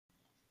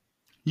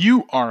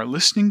You are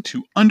listening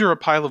to Under a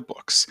Pile of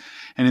Books,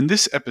 and in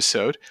this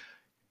episode,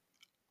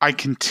 I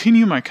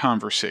continue my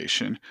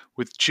conversation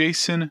with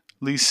Jason,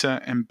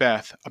 Lisa, and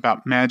Beth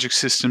about magic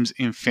systems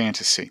in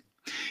fantasy.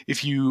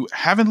 If you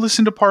haven't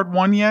listened to part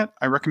one yet,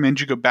 I recommend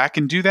you go back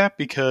and do that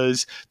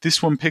because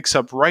this one picks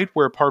up right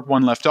where part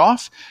one left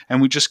off,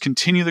 and we just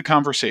continue the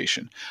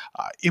conversation.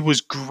 It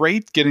was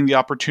great getting the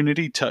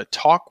opportunity to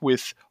talk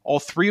with all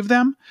three of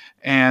them,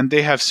 and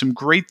they have some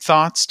great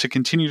thoughts to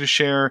continue to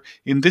share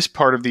in this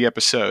part of the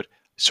episode.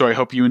 So I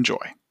hope you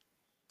enjoy.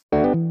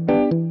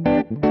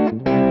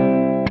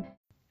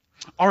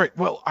 All right.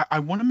 Well, I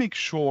want to make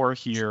sure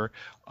here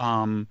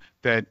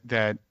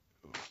that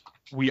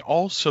we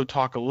also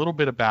talk a little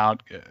bit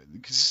about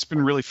because it's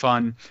been really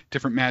fun,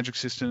 different magic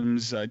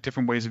systems,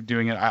 different ways of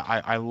doing it.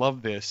 I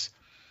love this,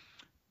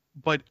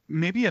 but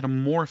maybe at a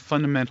more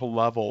fundamental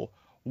level,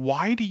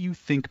 why do you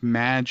think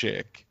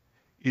magic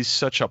is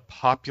such a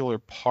popular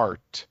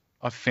part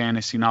of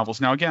fantasy novels?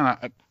 Now,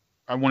 again,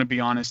 I want to be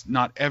honest.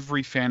 Not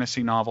every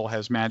fantasy novel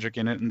has magic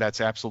in it, and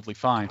that's absolutely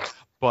fine.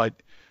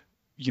 But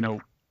you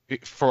know,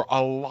 for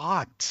a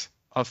lot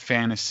of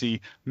fantasy,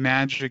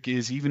 magic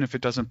is, even if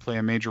it doesn't play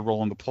a major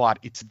role in the plot,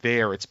 it's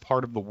there, it's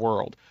part of the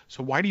world.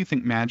 So why do you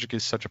think magic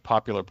is such a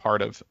popular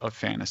part of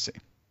fantasy?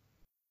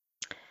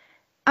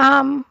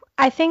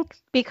 I think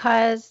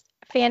because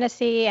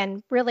fantasy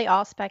and really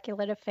all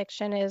speculative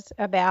fiction is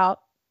about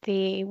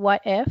the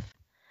what if.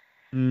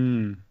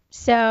 Mm,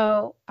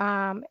 So,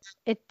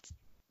 it's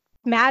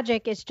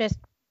magic is just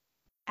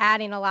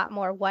adding a lot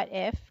more what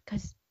if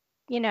because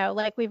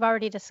like we've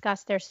already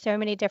discussed, there's so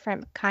many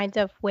different kinds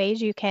of ways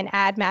you can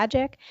add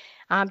magic,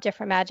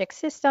 different magic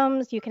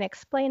systems. You can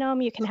explain them,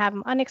 you can have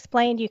them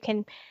unexplained, you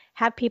can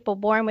have people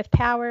born with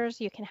powers,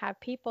 you can have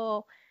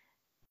people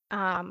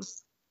um,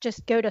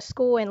 just go to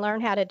school and learn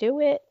how to do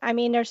it. I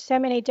mean, there's so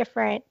many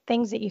different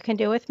things that you can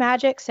do with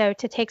magic. So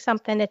to take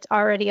something that's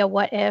already a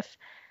what if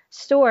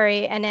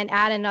story and then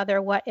add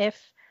another what if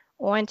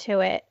onto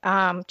it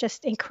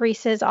just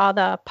increases all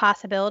the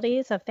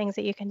possibilities of things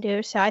that you can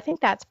do. So I think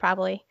that's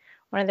probably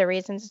one of the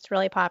reasons it's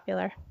really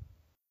popular.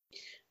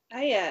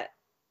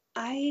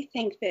 I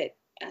think that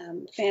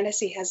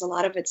fantasy has a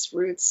lot of its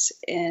roots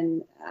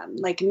in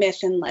like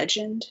myth and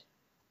legend.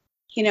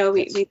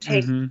 We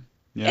take hmm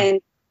Yeah.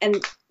 and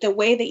and the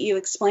way that you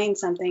explain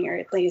something, or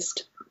at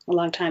least a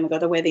long time ago,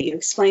 the way that you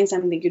explained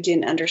something that you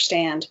didn't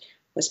understand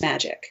was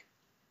magic.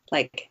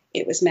 Like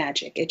it was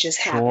magic. It just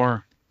happened.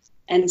 Sure.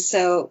 And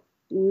so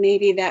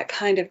maybe that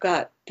kind of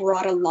got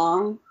brought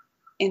along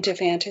into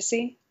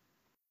fantasy.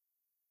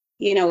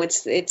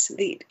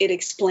 It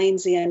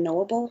explains the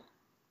unknowable.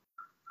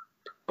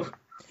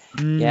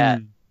 Yeah,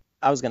 Mm,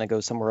 I was going to go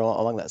somewhere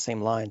along that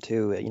same line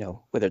too.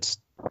 Whether it's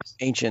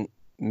ancient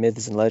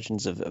myths and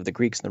legends of the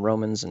Greeks and the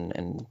Romans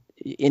and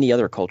any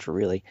other culture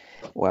really,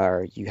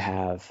 where you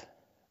have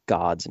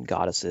gods and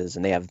goddesses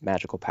and they have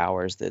magical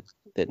powers that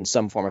in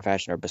some form or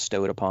fashion are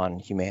bestowed upon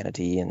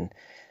humanity and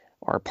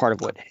are part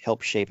of what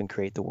helps shape and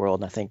create the world.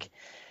 And I think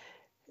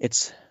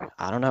it's,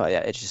 I don't know,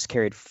 it's just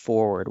carried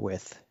forward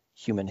with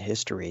human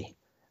history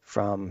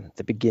from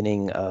the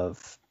beginning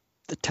of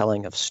the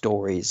telling of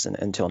stories and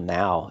until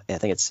now. I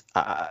think it's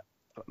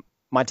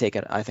my take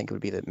on it, I think it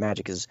would be that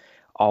magic has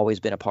always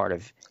been a part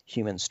of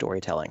human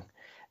storytelling,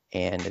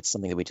 and it's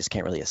something that we just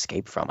can't really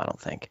escape from, I don't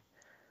think.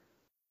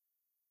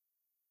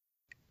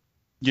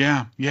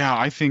 yeah. Yeah.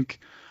 I think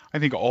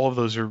all of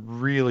those are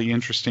really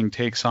interesting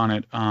takes on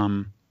it.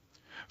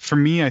 For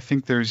me, I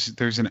think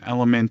there's an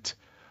element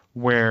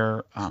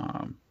where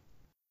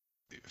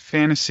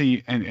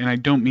fantasy, and I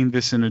don't mean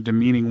this in a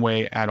demeaning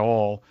way at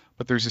all,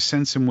 but there's a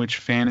sense in which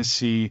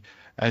fantasy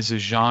as a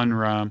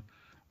genre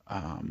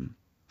um,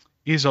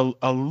 is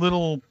a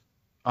little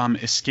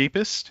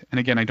escapist. And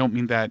again, I don't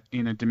mean that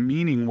in a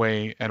demeaning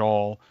way at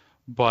all,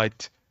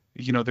 but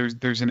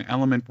there's an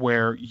element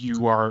where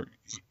you are,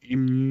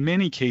 in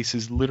many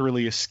cases,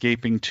 literally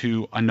escaping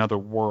to another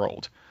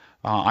world,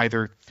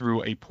 either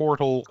through a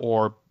portal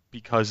or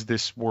because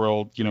this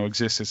world,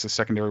 exists as a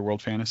secondary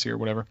world fantasy or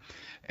whatever.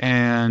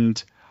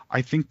 And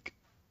I think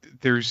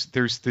there's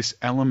this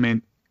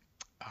element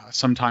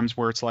sometimes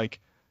where it's like,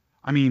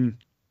 I mean,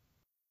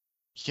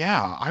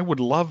 yeah, I would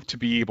love to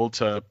be able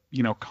to,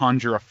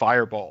 conjure a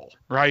fireball,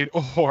 right?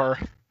 Or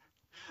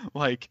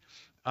like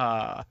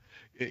uh,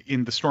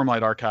 in the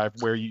Stormlight Archive,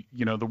 where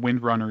the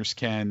Windrunners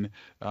can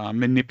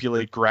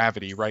manipulate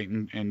gravity, right,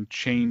 and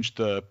change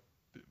the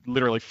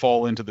literally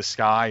fall into the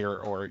sky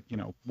or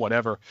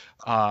whatever.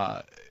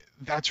 Uh,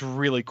 that's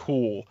really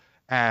cool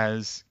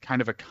as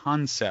kind of a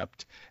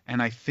concept,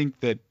 and I think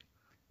that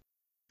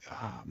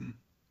um,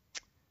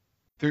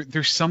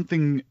 there's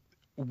something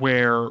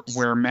where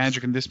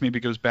magic, and this maybe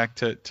goes back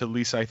to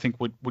Lisa, I think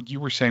what you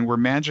were saying, where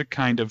magic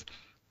kind of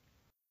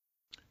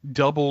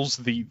doubles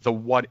the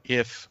what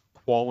if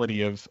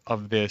quality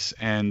of this,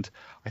 and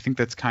I think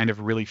that's kind of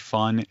really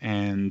fun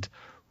and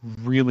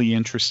really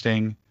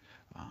interesting,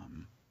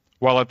 um,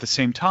 while at the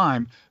same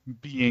time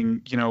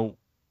being,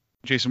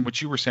 Jason,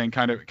 what you were saying,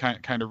 kind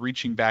of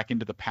reaching back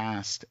into the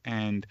past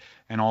and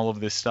all of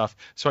this stuff.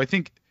 So I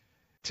think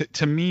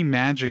to me,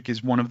 magic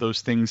is one of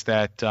those things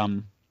that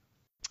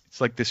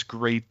it's like this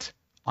great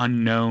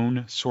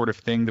unknown sort of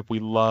thing that we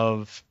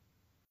love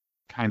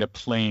kind of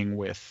playing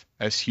with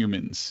as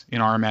humans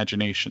in our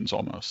imaginations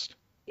almost.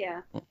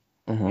 Yeah.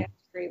 Mm-hmm. Yeah,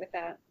 I agree with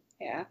that.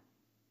 Yeah.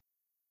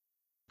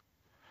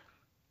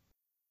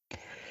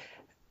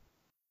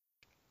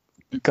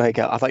 Go ahead,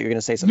 Cal. I thought you were going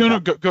to say something. No,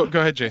 go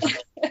ahead, Jason.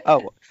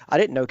 Oh, I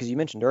didn't know because you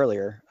mentioned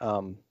earlier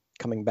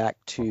coming back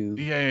to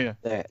Yeah.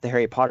 the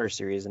Harry Potter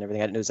series and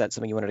everything. I didn't know, is that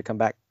something you wanted to come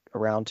back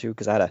around to?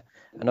 Because I had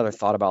another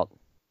thought about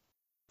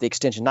the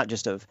extension, not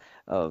just of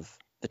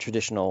the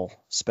traditional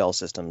spell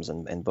systems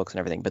and books and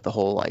everything, but the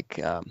whole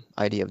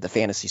idea of the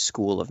fantasy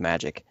school of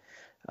magic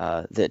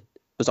that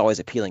was always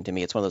appealing to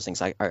me. It's one of those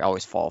things I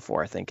always fall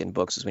for, I think, in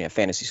books, is we have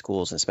fantasy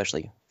schools and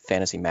especially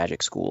fantasy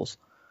magic schools.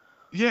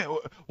 Yeah,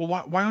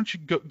 well, why don't you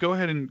go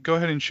ahead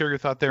and share your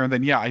thought there, and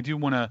then I do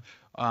want to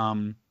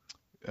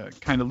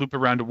kind of loop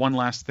around to one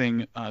last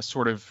thing,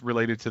 sort of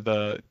related to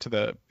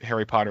the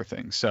Harry Potter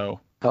thing.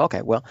 So. Oh,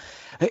 okay. Well,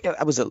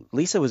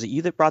 Lisa? Was it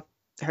you that brought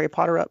Harry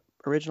Potter up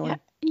originally?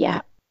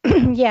 Yeah.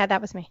 Yeah,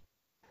 that was me.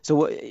 So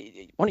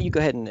why don't you go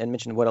ahead and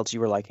mention what else you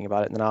were liking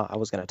about it, and then I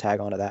was going to tag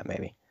on to that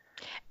maybe.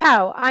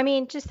 Oh, I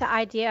mean, just the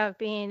idea of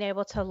being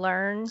able to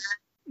learn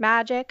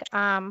magic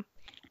and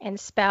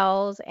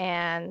spells,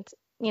 and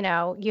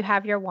you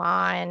have your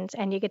wand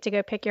and you get to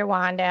go pick your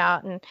wand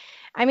out, and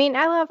I mean,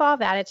 I love all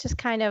that. It's just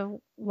kind of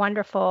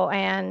wonderful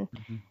and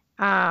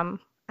I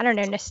don't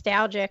know,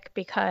 nostalgic,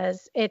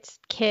 because it's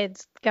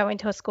kids going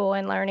to a school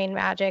and learning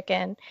magic,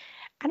 and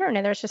I don't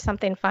know, there's just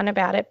something fun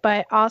about it.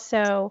 But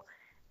also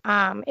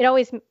it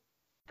always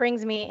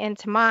brings me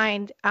into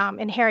mind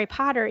in Harry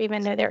Potter,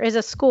 even though there is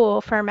a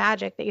school for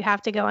magic that you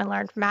have to go and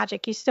learn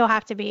magic, you still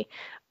have to be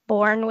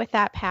born with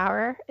that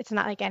power. It's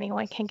not like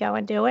anyone can go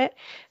and do it.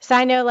 So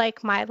I know,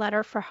 like, my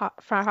letter for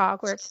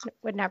Hogwarts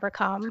would never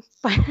come,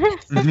 but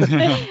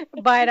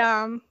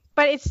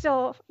it's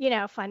still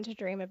fun to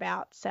dream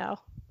about. So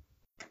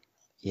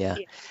yeah.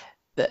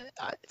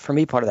 For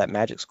me, part of that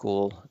magic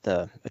school,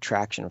 the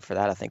attraction for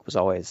that, I think, was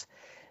always,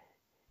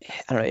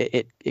 I don't know,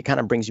 it kind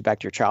of brings you back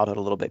to your childhood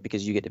a little bit,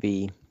 because you get to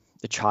be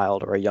a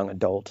child or a young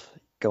adult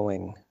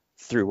going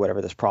through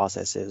whatever this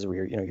process is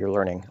where you're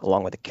learning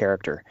along with the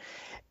character.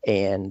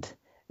 And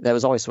that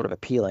was always sort of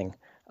appealing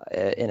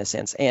in a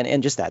sense.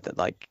 And just that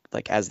like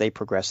as they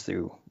progress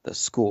through the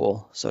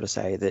school, so to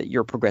say, that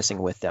you're progressing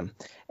with them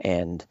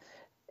and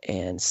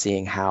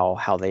seeing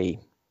how they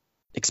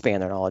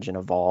expand their knowledge and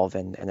evolve,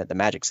 and that the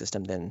magic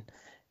system then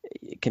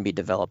can be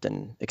developed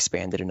and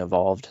expanded and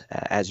evolved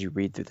as you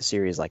read through the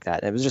series like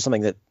that. And it was just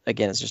something that,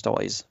 again, it's just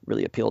always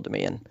really appealed to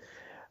me. And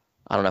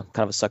I don't know,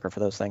 kind of a sucker for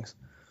those things.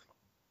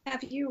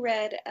 Have you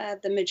read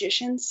The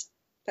Magicians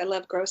by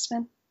Lev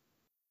Grossman?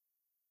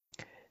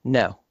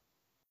 No.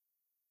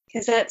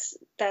 Because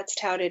that's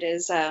touted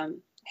as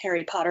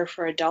Harry Potter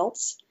for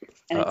adults,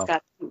 and It's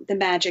got the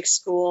magic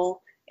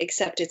school,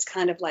 except it's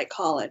kind of like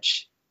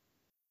college,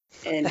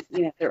 and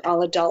they're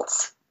all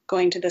adults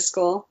going to the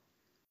school.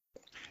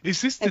 Did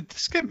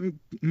this get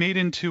made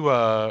into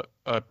a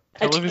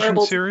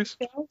television series?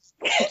 A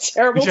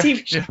terrible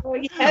TV show,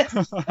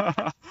 yes.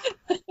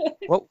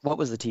 What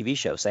was the TV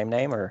show? Same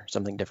name or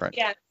something different?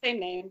 Yeah, same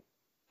name.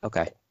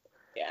 Okay.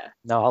 Yeah.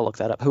 No, I'll look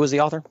that up. Who was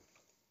the author?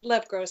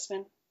 Lev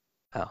Grossman.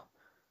 Oh.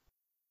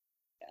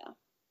 Yeah.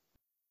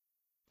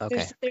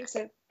 Okay.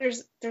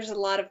 There's a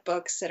lot of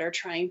books that are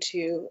trying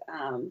to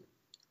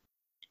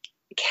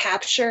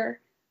capture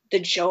the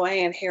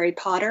joy of Harry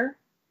Potter,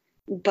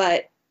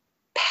 but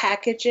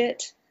package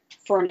it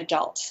for an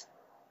adult,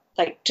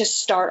 like to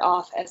start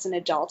off as an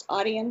adult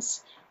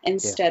audience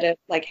instead of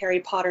like Harry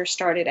Potter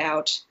started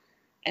out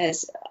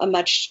as a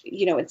much,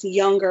 it's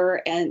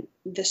younger, and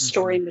the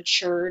story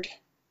matured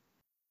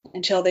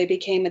until they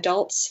became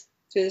adults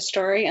through the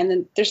story. And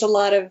then there's a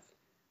lot of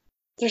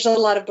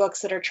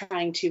books that are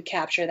trying to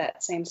capture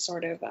that same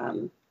sort of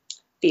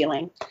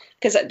feeling,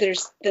 because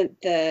there's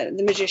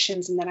the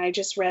Magicians, and then I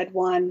just read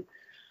one.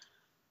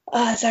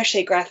 It's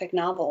actually a graphic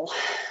novel.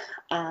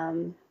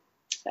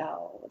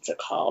 What's it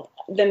called?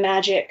 The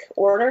Magic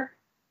Order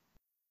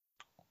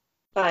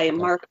by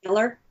Mark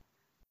Miller,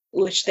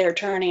 which they're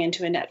turning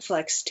into a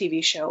Netflix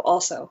TV show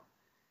also.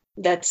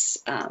 That's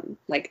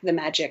like the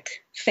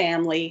Magic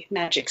Family,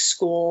 Magic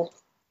School,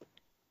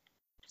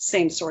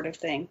 same sort of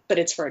thing, but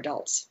it's for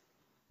adults.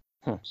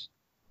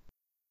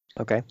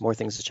 Okay, more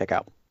things to check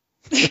out.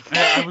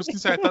 I was going to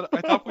say,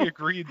 I thought we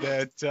agreed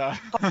that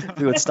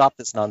we would stop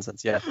this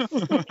nonsense. Yeah.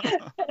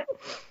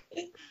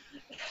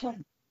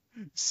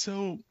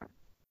 So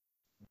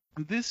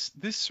this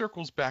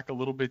circles back a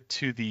little bit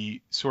to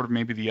the sort of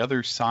maybe the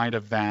other side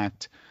of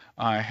that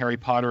Harry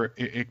Potter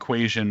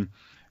equation,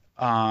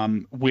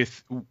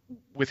 with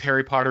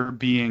Harry Potter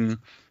being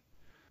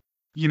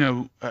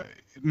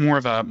more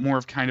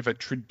of kind of a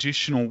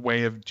traditional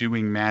way of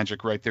doing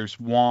magic, right? There's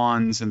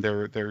wands and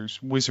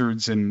there's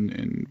wizards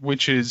and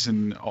witches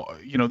and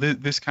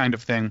this kind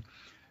of thing.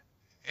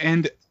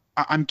 And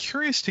I'm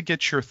curious to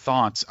get your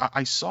thoughts.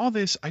 I saw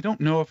this. I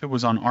don't know if it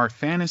was on Our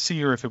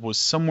Fantasy or if it was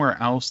somewhere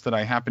else that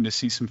I happened to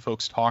see some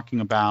folks talking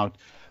about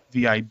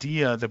the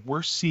idea that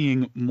we're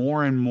seeing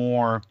more and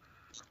more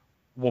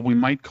what we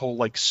might call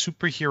like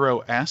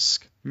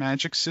superhero-esque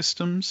magic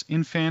systems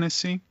in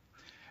fantasy,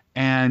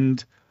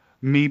 and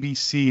maybe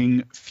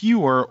seeing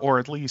fewer, or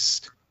at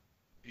least,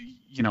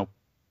 you know,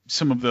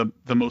 some of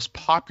the most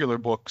popular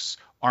books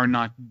are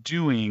not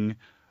doing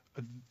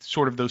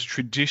sort of those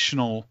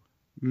traditional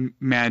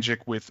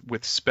magic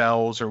with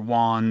spells or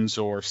wands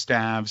or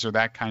staves or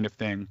that kind of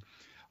thing.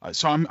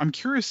 So I'm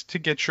curious to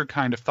get your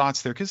kind of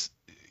thoughts there, because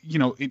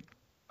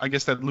I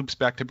guess that loops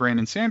back to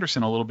Brandon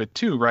Sanderson a little bit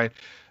too, right?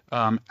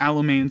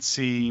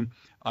 Allomancy,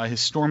 his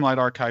Stormlight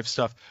Archive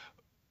stuff.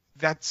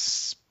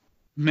 That's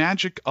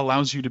magic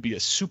allows you to be a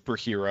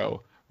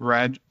superhero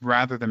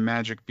rather than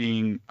magic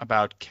being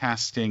about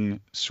casting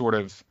sort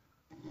of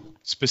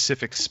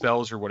specific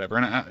spells or whatever.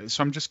 And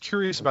so I'm just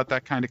curious about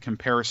that kind of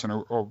comparison,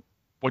 or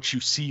what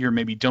you see or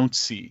maybe don't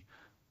see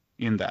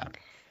in that.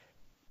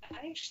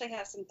 I actually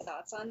have some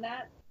thoughts on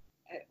that.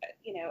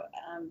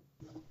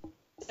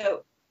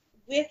 So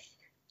with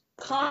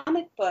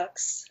comic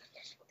books,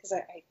 because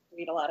I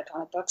read a lot of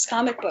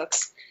comic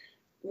books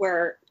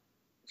were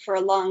for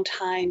a long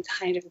time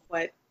kind of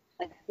what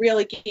like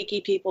really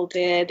geeky people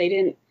did. They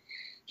didn't,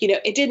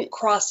 it didn't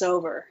cross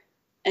over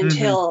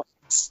until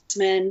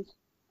X-Men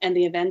and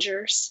the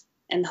Avengers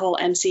and the whole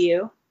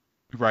MCU.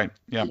 Right.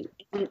 Yeah.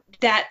 And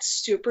that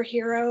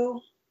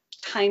superhero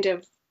kind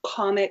of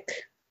comic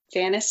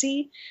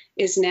fantasy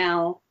is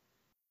now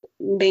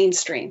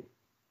mainstream.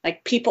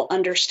 Like people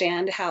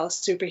understand how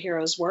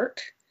superheroes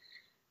work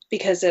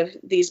because of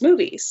these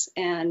movies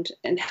and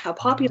how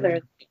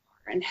popular they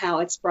are and how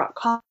it's brought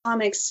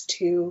comics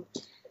to,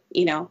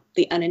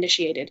 the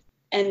uninitiated.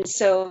 And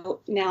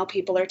so now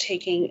people are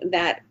taking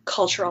that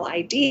cultural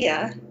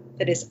idea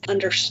that is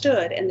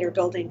understood and they're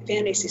building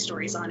fantasy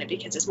stories on it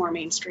because it's more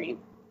mainstream.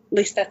 At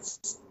least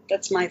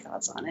that's my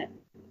thoughts on it.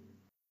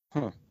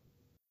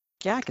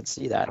 Yeah, I can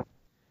see that.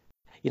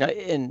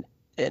 And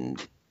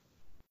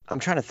I'm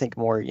trying to think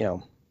more,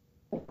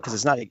 because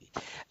it's not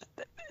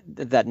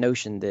that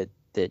notion that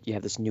you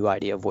have this new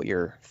idea of what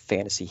your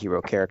fantasy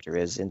hero character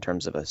is in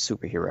terms of a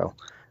superhero.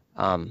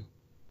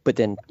 But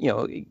then,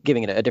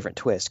 giving it a different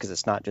twist, because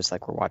it's not just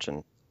like we're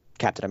watching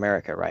Captain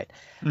America, right?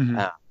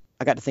 I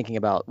got to thinking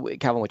about,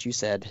 Calvin, what you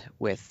said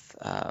with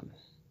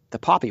the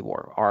Poppy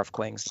War, R.F.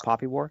 Kuang's The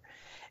Poppy War.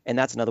 And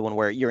that's another one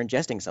where you're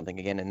ingesting something.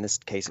 Again, in this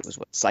case, it was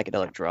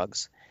psychedelic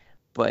drugs.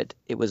 But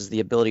it was the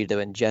ability to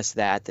ingest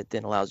that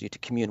then allows you to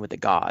commune with the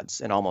gods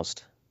and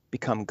almost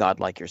become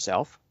godlike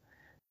yourself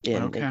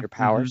in your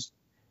powers.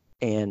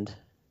 And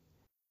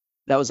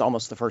that was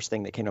almost the first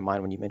thing that came to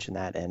mind when you mentioned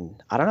that.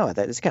 And I don't know,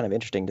 that is kind of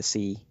interesting to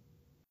see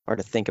or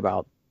to think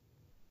about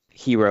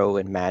hero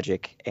and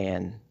magic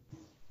and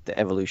the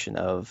evolution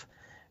of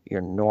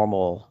your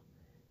normal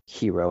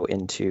hero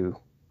into,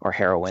 or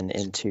heroine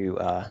into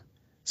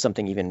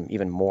something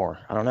even more.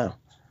 I don't know.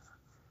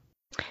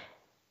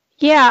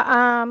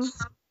 Yeah,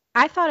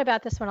 I thought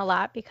about this one a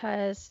lot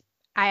because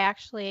I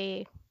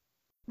actually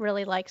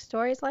really like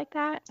stories like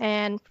that.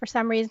 And for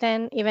some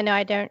reason, even though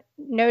I don't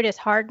notice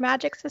hard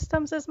magic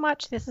systems as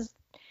much, this is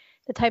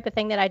the type of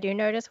thing that I do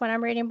notice when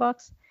I'm reading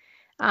books.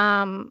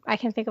 I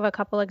can think of a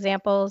couple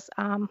examples.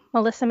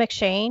 Melissa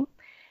McShane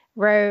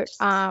wrote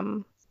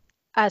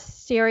a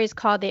series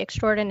called The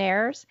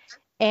Extraordinaires,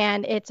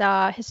 and it's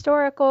a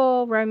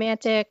historical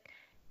romantic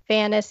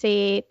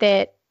fantasy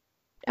that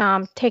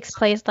takes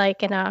place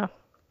like in a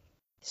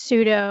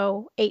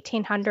pseudo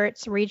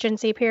 1800s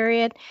Regency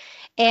period.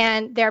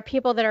 And there are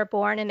people that are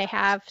born and they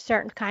have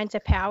certain kinds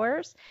of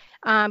powers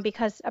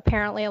because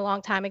apparently a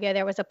long time ago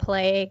there was a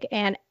plague,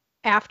 and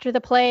after the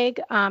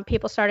plague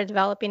people started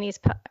developing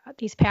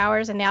these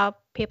powers, and now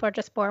people are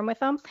just born with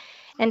them.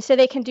 And so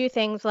they can do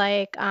things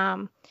like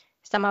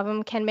some of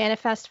them can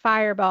manifest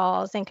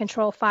fireballs and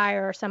control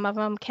fire. Some of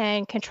them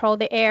can control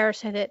the air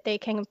so that they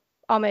can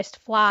almost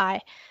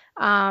fly.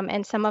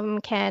 And some of them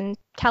can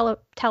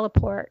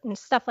teleport and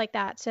stuff like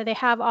that. So they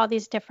have all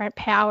these different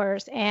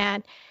powers,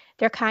 and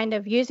they're kind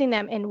of using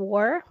them in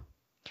war.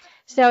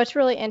 So it's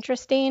really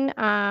interesting.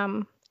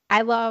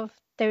 I love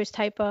those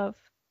type of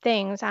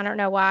things. I don't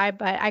know why,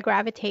 but I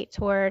gravitate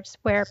towards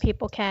where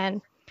people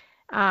can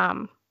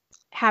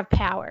have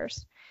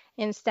powers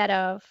instead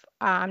of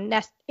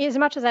as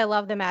much as I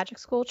love the magic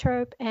school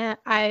trope, and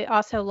I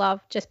also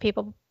love just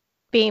people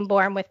being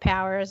born with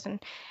powers.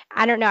 And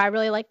I don't know, I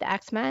really like the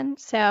X-Men,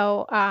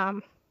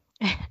 so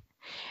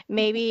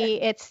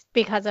maybe it's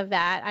because of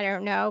that, I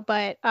don't know.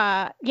 But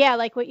yeah,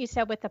 like what you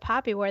said with the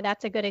Poppy War,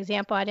 that's a good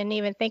example. I didn't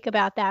even think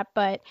about that,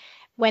 but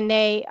when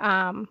they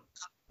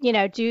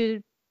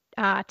do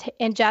to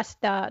ingest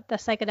the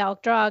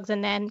psychedelic drugs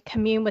and then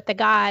commune with the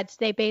gods,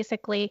 they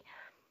basically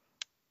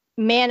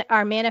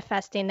are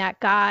manifesting that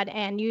god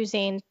and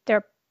using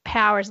their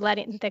powers,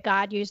 letting the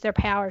god use their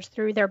powers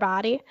through their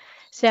body.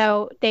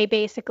 So they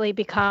basically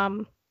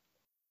become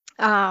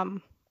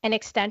an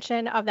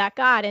extension of that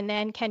god, and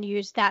then can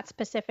use that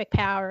specific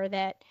power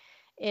that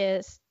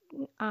is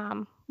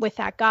with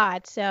that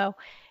god. So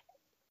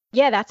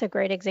yeah, that's a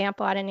great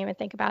example. I didn't even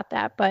think about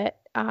that, but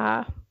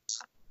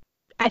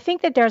I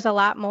think that there's a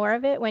lot more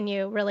of it when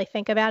you really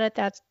think about it.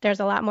 There's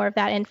a lot more of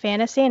that in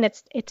fantasy, and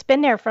it's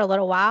been there for a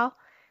little while.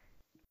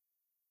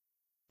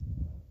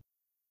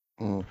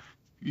 Mm.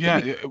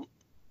 Yeah.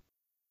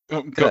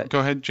 Go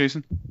ahead,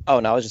 Jason. Oh,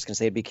 no, I was just gonna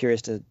say it'd be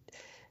curious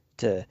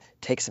to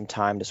take some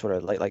time to sort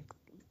of like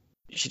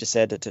she just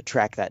said to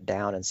track that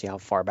down and see how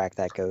far back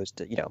that goes.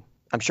 To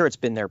I'm sure it's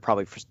been there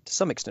probably to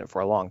some extent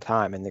for a long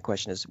time, and the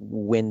question is,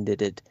 when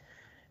did it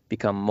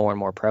become more and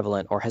more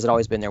prevalent, or has it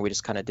always been there? We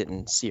just kind of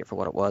didn't see it for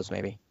what it was,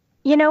 maybe.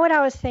 You know what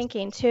I was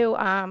thinking too,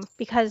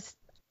 because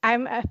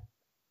I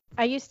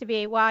used to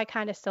be, well, I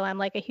kind of still am,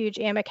 like a huge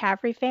Anne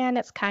McCaffrey fan.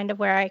 It's kind of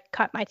where I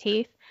cut my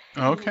teeth.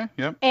 Okay.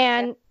 Yep.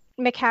 And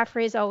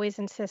McCaffrey's always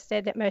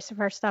insisted that most of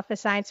her stuff is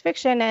science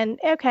fiction, and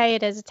okay,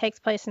 it is. It takes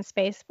place in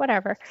space,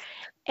 whatever.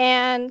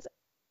 And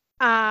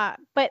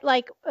but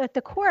like at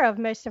the core of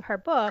most of her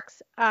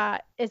books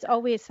is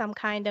always some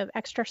kind of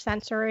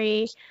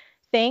extrasensory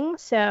thing.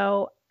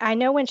 So I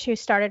know when she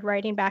started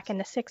writing back in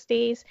the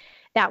 60s,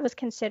 that was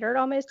considered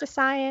almost a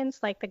science.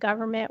 Like the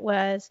government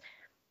was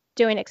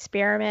doing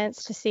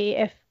experiments to see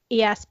if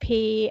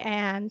ESP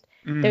and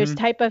those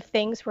type of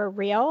things were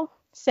real.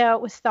 So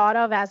it was thought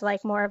of as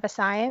like more of a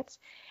science.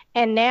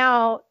 And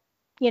now,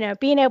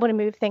 being able to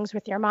move things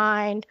with your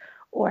mind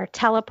or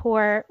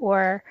teleport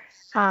or,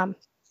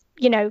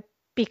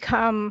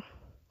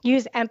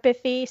 use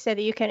empathy so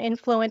that you can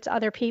influence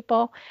other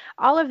people.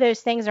 All of those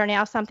things are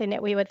now something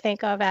that we would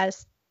think of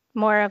as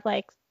more of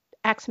like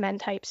X-Men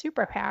type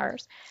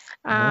superpowers.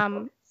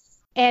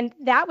 And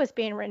that was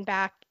being written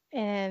back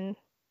in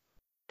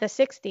the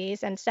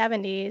 60s and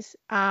 70s.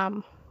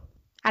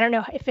 I don't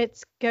know if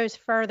it goes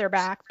further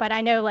back, but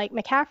I know like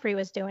McCaffrey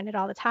was doing it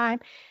all the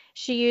time.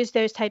 She used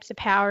those types of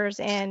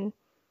powers in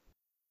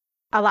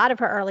a lot of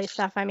her early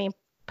stuff. I mean,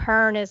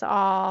 Pern is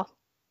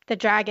the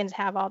dragons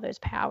have all those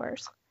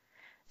powers.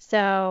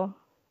 So,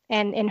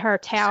 and in her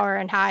Tower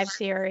and Hive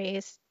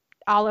series,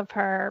 all of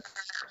her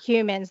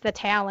humans, the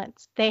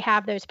talents, they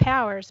have those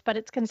powers, but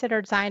it's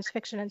considered science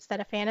fiction instead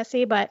of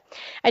fantasy. But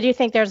I do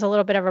think there's a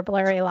little bit of a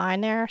blurry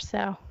line there.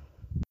 So.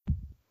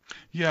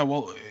 Yeah,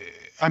 well,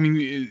 I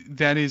mean,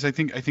 I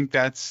think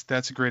that's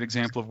a great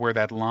example of where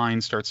that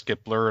line starts to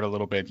get blurred a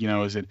little bit.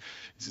 Is it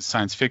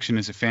science fiction?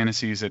 Is it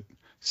fantasy? Is it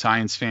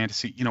science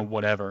fantasy?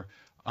 Whatever.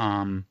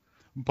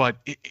 But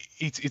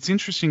it's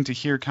interesting to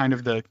hear kind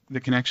of the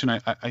connection.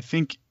 I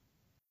think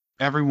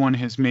everyone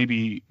has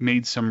maybe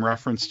made some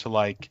reference to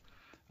like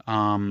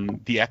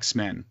the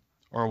X-Men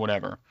or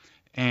whatever,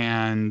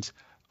 and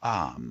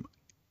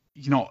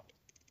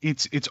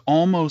it's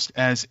almost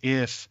as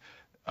if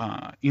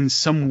in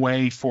some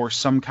way for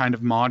some kind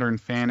of modern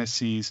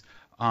fantasies,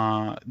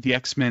 the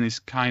X-Men is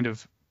kind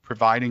of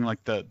providing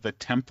like the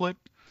template.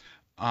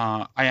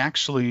 I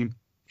actually,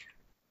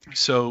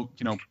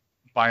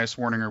 bias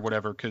warning or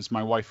whatever, because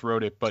my wife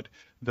wrote it, but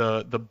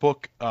the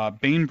book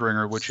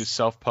Banebringer, which is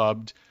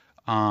self-pubbed,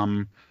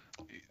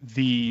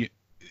 the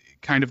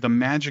kind of the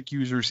magic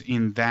users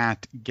in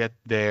that get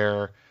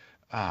their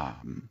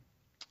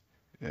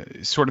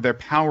sort of their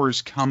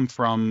powers come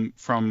from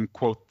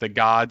quote the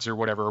gods or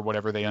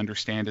whatever they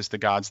understand as the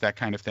gods, that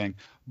kind of thing.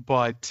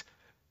 But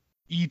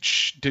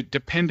each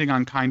depending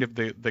on kind of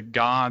the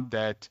god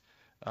that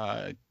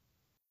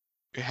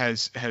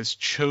has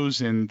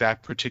chosen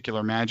that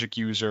particular magic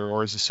user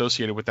or is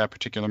associated with that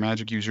particular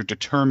magic user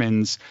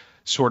determines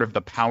sort of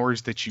the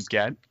powers that you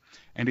get.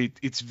 And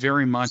it's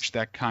very much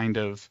that kind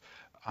of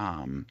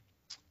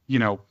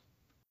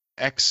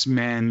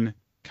X-Men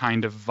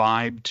kind of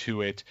vibe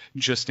to it,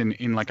 just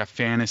in like a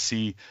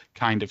fantasy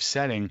kind of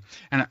setting.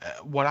 And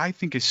what I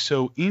think is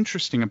so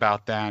interesting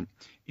about that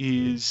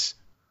is,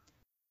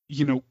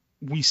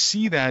 we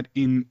see that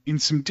in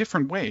some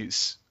different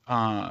ways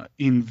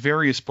in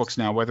various books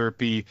now, whether it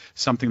be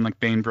something like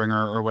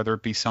Banebringer or whether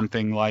it be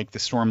something like the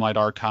Stormlight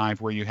Archive,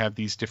 where you have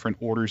these different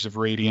orders of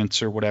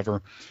radiance or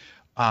whatever,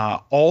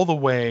 all the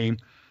way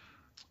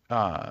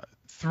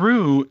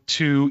through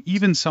to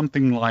even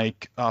something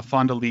like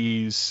Fonda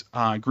Lee's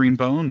Green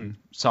Bone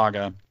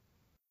saga,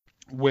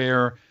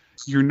 where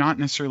you're not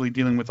necessarily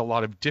dealing with a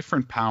lot of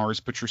different powers,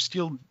 but you're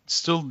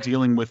still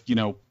dealing with,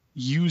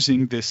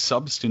 using this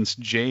substance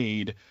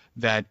jade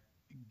that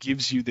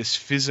gives you this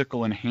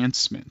physical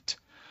enhancement,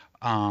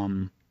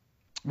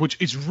 which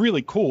is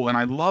really cool. And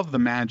I love the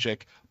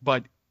magic,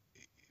 but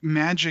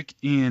magic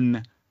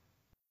in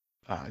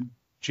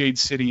Jade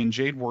City and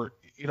Jadewort,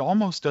 it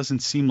almost doesn't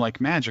seem like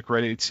magic,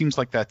 right? It seems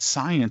like that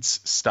science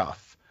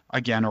stuff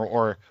again,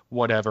 or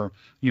whatever,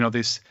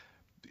 this,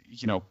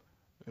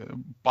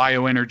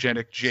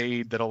 bioenergetic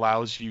jade that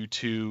allows you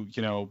to,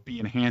 be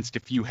enhanced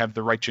if you have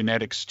the right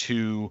genetics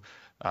to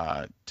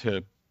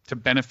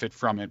benefit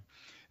from it,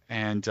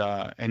 and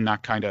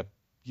not kind of,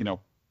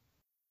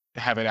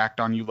 have it act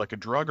on you like a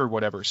drug or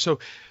whatever. So,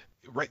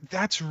 right,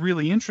 that's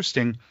really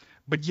interesting.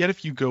 But yet,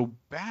 if you go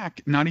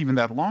back, not even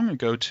that long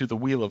ago, to the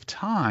Wheel of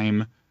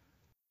Time,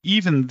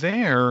 even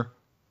there,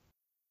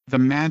 the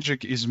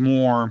magic is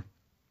more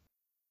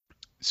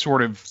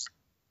sort of,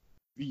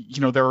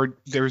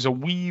 there's a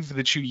weave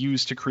that you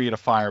use to create a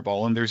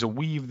fireball, and there's a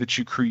weave that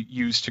you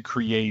use to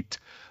create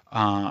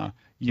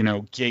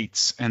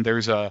gates, and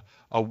there's a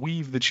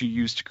weave that you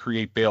use to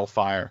create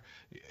balefire.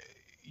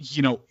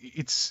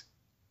 It's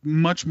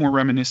much more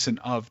reminiscent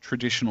of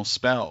traditional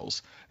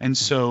spells. And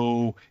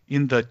so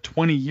in the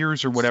 20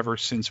 years or whatever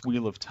since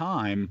Wheel of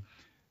Time,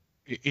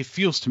 it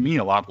feels to me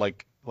a lot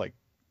like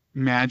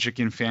magic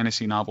in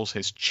fantasy novels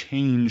has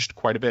changed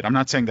quite a bit. I'm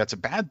not saying that's a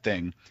bad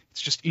thing. It's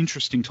just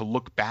interesting to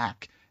look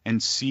back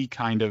and see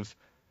kind of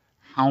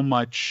how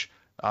much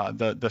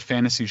the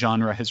fantasy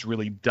genre has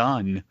really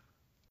done,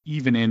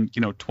 even in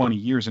 20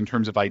 years, in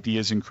terms of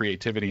ideas and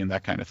creativity and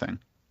that kind of thing.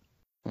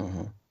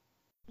 Mm-hmm.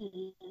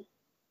 Mm-hmm.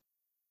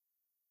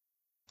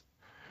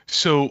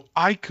 So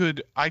I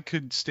could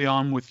stay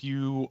on with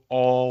you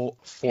all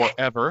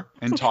forever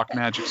and talk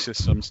magic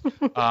systems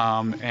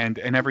and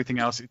everything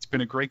else. It's been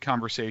a great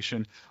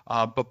conversation.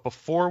 But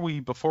before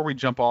we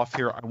jump off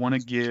here, I want to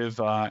give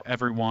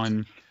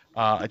everyone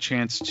a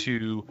chance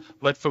to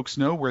let folks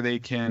know where they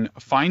can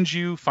find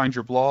you, find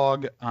your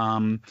blog,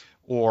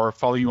 or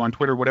follow you on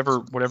Twitter,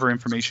 whatever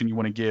information you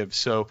want to give.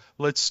 So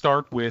let's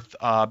start with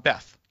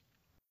Beth.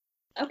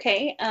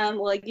 Okay,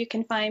 well, you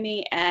can find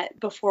me at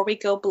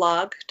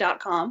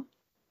beforewegoblog.com,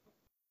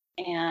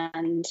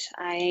 and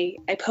I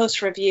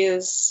post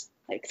reviews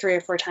like 3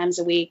 or 4 times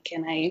a week,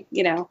 and I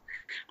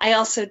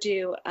also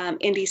do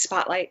indie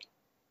spotlight.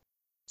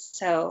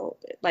 So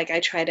I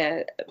try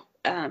to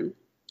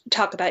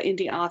talk about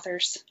indie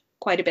authors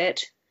quite a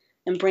bit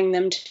and bring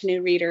them to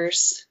new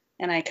readers,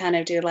 and I kind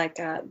of do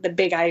the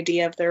big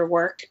idea of their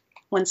work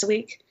once a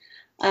week.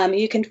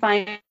 You can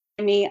find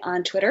me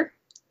on Twitter.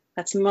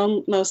 That's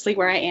mostly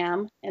where I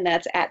am, and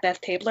that's at Beth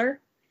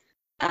Tabler.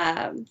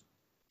 That's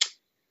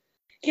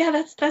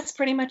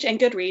pretty much, and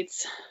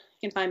Goodreads.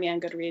 You can find me on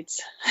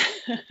Goodreads.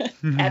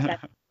 At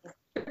Beth.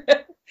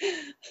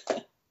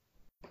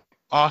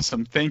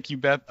 Awesome. Thank you,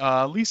 Beth.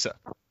 Lisa.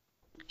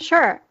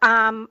 Sure.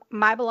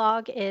 My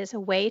blog is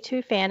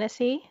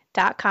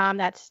waytofantasy.com.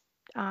 That's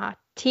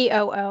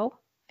TOO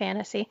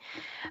fantasy.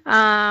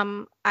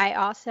 I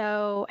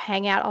also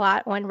hang out a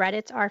lot on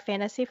Reddit's Our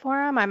Fantasy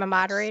Forum. I'm a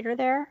moderator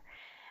there.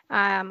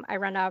 I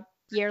run a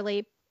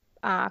yearly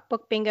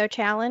book bingo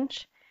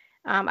challenge.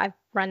 I've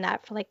run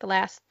that for the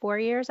last 4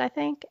 years, I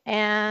think.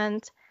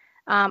 And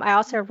I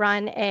also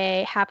run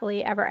a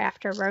happily ever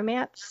after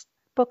romance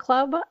book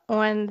club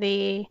on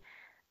the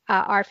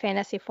Our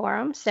Fantasy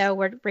Forum. So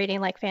we're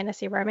reading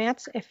fantasy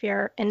romance. If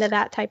you're into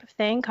that type of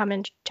thing, come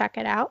and check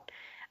it out.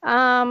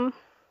 I'm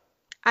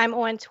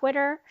on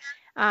Twitter.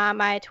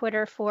 My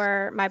Twitter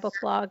for my book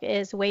blog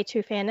is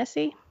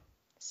Way2Fantasy.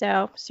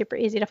 So super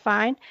easy to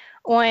find.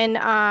 On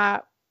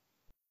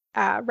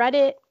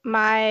Reddit,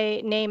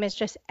 my name is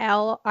just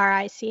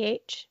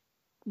LRICH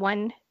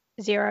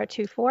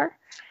 1024.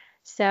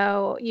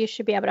 So you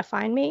should be able to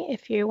find me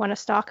if you want to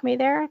stalk me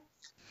there.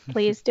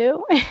 Please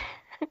do.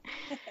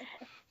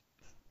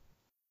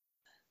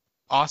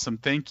 Awesome.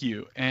 Thank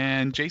you.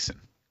 And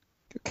Jason.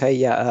 Okay,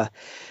 yeah.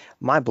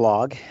 My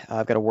blog,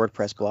 I've got a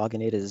WordPress blog,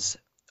 and it is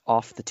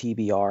Off the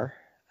TBR.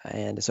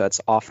 And so it's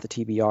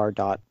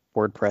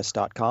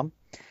offthetbr.wordpress.com.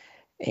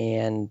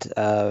 And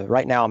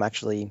right now I'm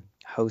actually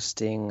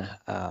hosting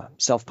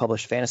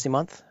Self-Published Fantasy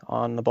Month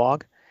on the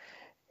blog.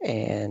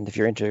 And if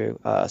you're into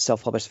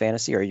self-published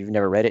fantasy, or you've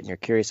never read it and you're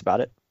curious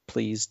about it,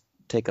 please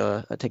take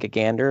a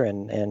gander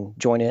and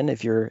join in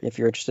if you're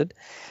interested.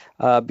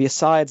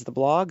 Besides the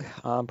blog,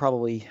 I'm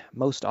probably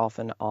most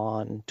often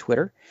on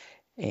Twitter,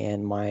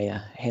 and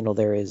my handle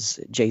there is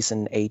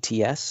Jason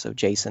ATS. So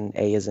Jason,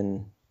 A as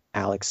in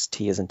Alex,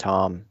 T as in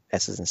Tom,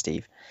 S as in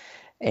Steve.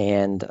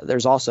 And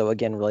there's also,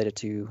 again, related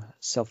to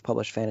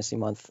Self-Published Fantasy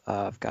Month,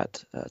 I've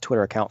got a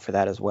Twitter account for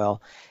that as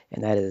well,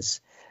 and that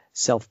is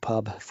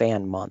Self-Pub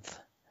Fan Month.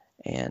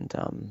 And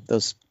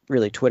those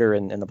really, Twitter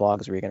and the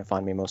blog is where you're going to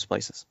find me most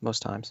places,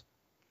 most times.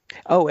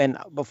 Oh, and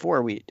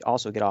before we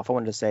also get off, I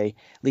wanted to say,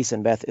 Lisa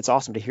and Beth, it's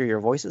awesome to hear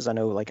your voices. I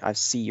know, I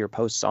see your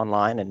posts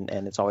online,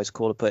 and it's always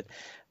cool to put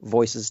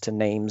voices to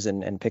names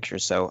and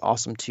pictures. So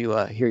awesome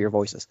to hear your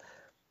voices.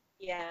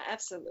 Yeah,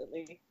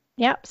 absolutely.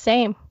 Yep,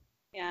 same.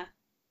 Yeah.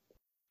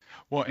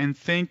 Well, and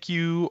thank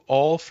you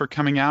all for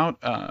coming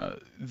out.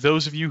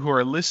 Those of you who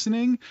are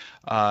listening,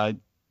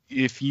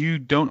 if you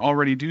don't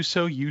already do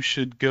so, you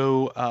should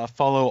go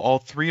follow all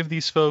 3 of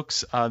these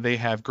folks. They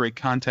have great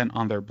content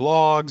on their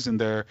blogs, and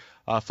they're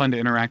fun to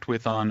interact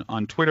with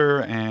on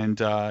Twitter,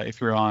 and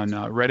if you're on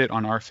Reddit,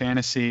 on Our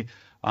Fantasy,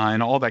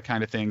 and all that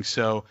kind of thing.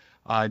 So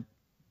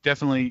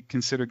definitely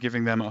consider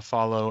giving them a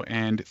follow.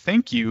 And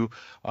thank you,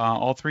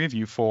 all 3 of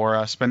you,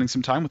 for spending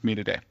some time with me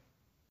today.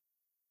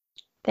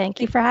 Thank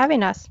you for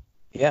having us.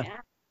 Yeah.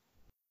 Yeah.